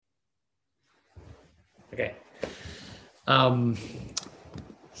Okay.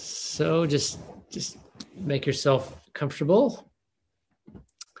 So just make yourself comfortable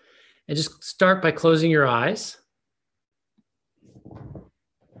and just start by closing your eyes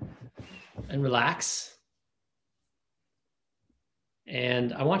and relax.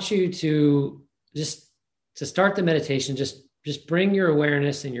 And I want you to start the meditation, just bring your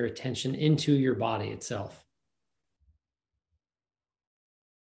awareness and your attention into your body itself.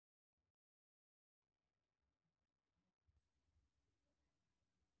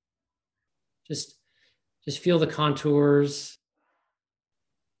 Just feel the contours,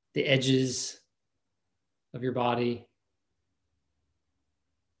 the edges of your body.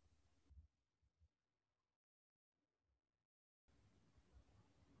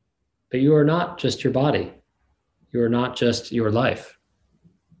 But you are not just your body. You are not just your life.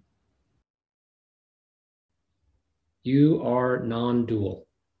 You are non-dual,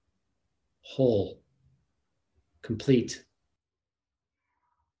 whole, complete.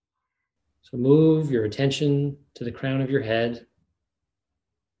 So move your attention to the crown of your head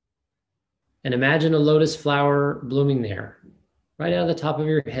and imagine a lotus flower blooming there, right out of the top of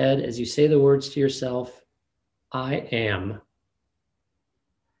your head as you say the words to yourself, I am,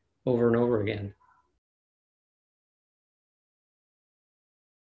 over and over again.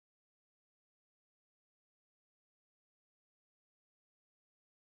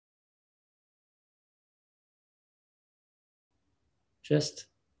 Just,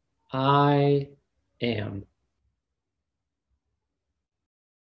 I am.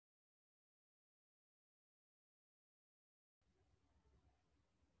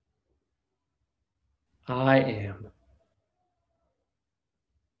 I am.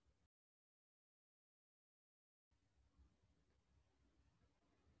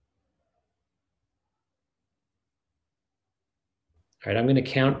 All right, I'm going to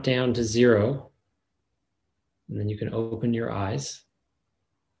count down to 0, and then you can open your eyes,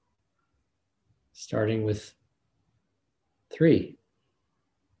 starting with 3.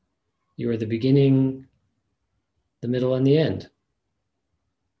 You are the beginning, the middle, and the end.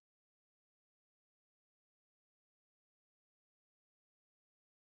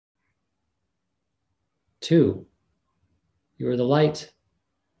 2, you are the light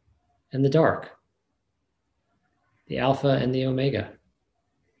and the dark, the alpha and the omega.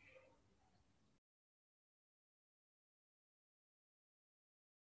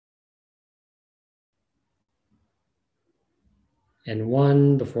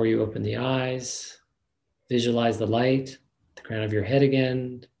 1, before you open the eyes, visualize the light, the crown of your head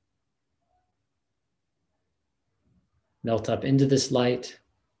again. Melt up into this light.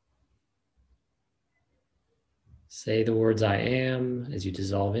 Say the words I am as you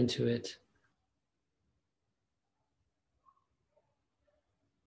dissolve into it.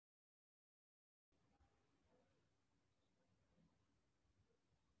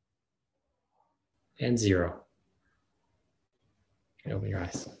 And 0. You can open your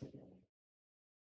eyes.